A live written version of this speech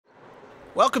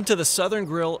Welcome to the Southern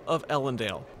Grill of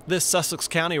Ellendale. This Sussex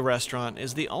County restaurant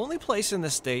is the only place in the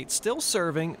state still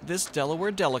serving this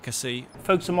Delaware delicacy.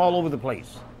 Folks from all over the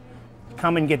place.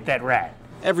 Come and get that rat.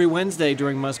 Every Wednesday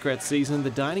during muskrat season, the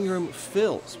dining room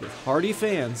fills with hearty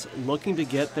fans looking to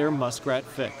get their muskrat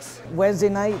fix. Wednesday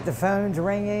night, the phone's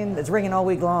ringing. It's ringing all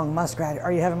week long. Muskrat,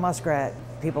 are you having muskrat?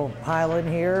 People pile in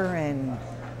here and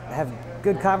have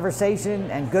good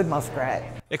conversation and good muskrat.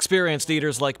 Experienced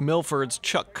eaters like Milford's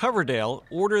Chuck Coverdale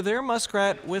order their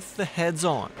muskrat with the heads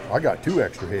on. I got 2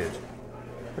 extra heads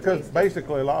because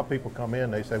basically a lot of people come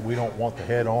in, they say we don't want the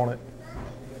head on it.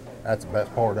 That's the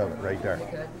best part of it right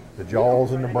there. The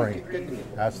jaws and the brain,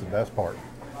 that's the best part.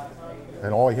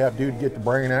 And all you have to do to get the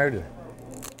brain out of it.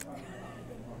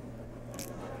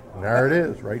 And there it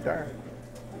is, right there.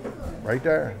 Right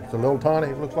there. It's a little tiny,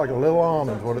 it looks like a little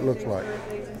almond is what it looks like.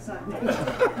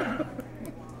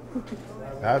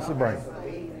 That's the brain.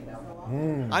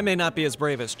 I may not be as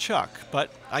brave as Chuck,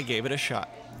 but I gave it a shot.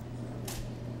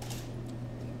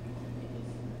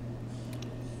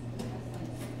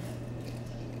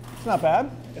 It's not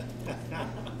bad.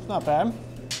 It's not bad.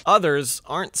 Others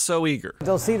aren't so eager.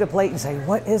 They'll see the plate and say,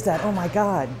 what is that? Oh my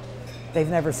God. They've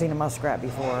never seen a muskrat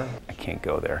before. I can't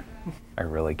go there. I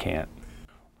really can't.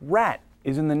 Rat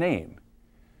is in the name.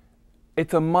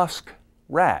 It's a musk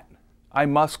rat. I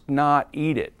must not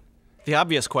eat it. The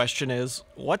obvious question is,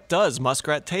 what does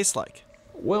muskrat taste like?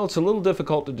 Well, it's a little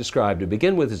difficult to describe. To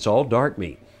begin with, it's all dark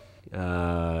meat.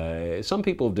 Some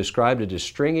people have described it as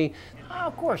stringy.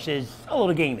 Of course, it's a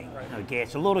little gamey. Okay,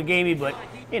 it's a little gamey, but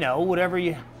you know, whatever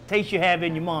taste you have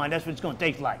in your mind, that's what it's going to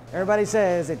taste like. Everybody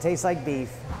says it tastes like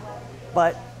beef,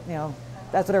 but you know,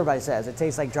 that's what everybody says. It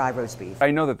tastes like dry roast beef.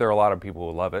 I know that there are a lot of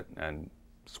people who love it and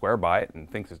swear by it and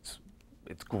thinks it's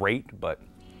great, but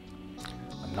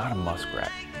I'm not a muskrat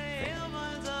fan.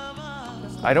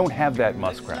 I don't have that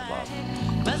muskrat love.